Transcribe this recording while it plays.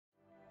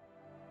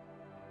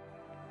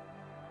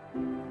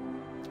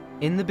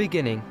In the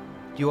beginning,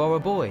 you are a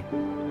boy,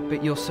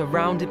 but you're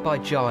surrounded by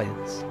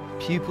giants,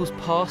 pupils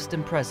past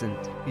and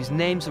present, whose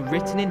names are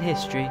written in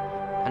history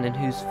and in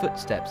whose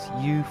footsteps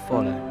you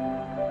follow.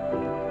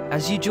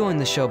 As you join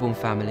the Sherborne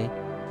family,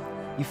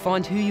 you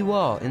find who you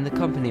are in the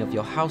company of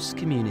your house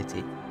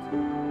community.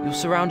 You're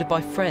surrounded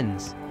by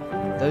friends,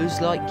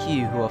 those like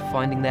you who are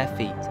finding their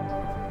feet,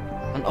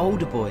 and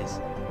older boys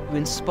who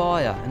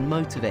inspire and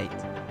motivate,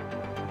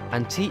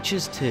 and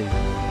teachers too,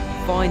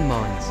 fine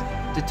minds,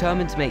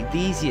 determined to make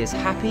these years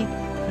happy,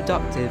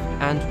 productive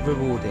and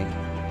rewarding.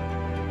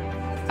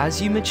 As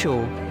you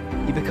mature,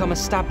 you become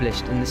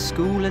established in the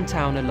school and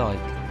town alike.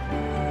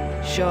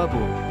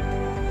 Sherborne,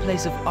 a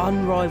place of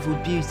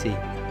unrivaled beauty,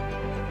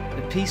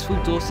 a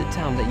peaceful Dorset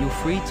town that you're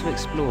free to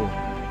explore,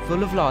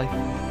 full of life,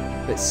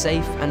 but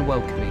safe and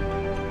welcoming.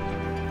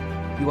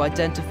 You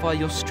identify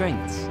your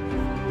strengths,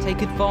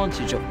 take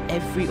advantage of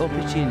every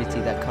opportunity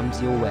that comes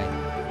your way.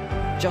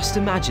 Just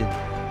imagine,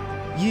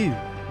 you,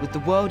 with the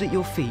world at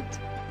your feet,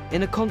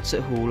 in a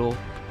concert hall or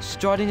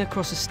striding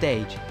across a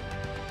stage,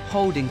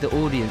 holding the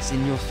audience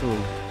in your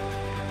thrall.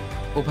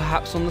 Or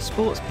perhaps on the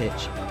sports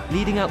pitch,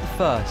 leading out the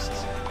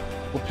firsts,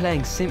 or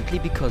playing simply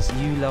because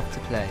you love to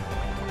play.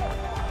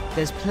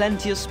 There's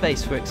plenty of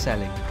space for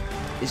excelling.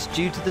 It's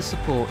due to the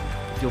support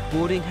of your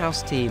boarding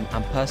house team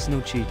and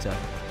personal tutor.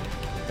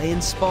 They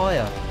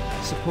inspire,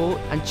 support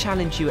and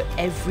challenge you at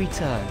every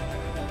turn,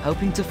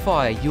 helping to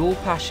fire your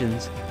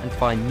passions and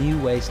find new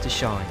ways to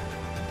shine.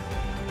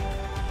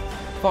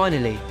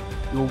 Finally,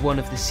 you're one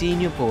of the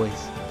senior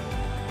boys.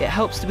 It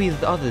helps to be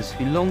with others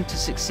who long to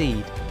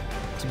succeed,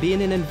 to be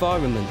in an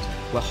environment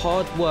where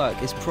hard work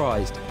is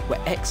prized,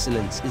 where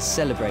excellence is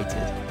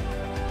celebrated,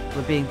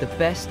 where being the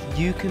best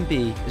you can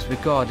be is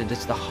regarded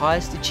as the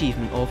highest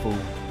achievement of all.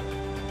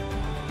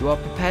 You are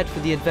prepared for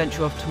the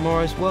adventure of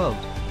tomorrow's world,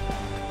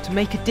 to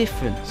make a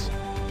difference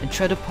and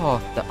tread a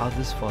path that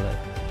others follow.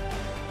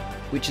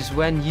 Which is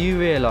when you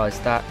realise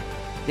that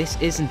this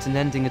isn't an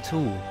ending at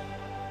all.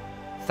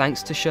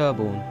 Thanks to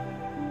Sherborne,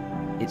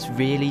 it's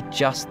really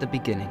just the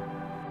beginning.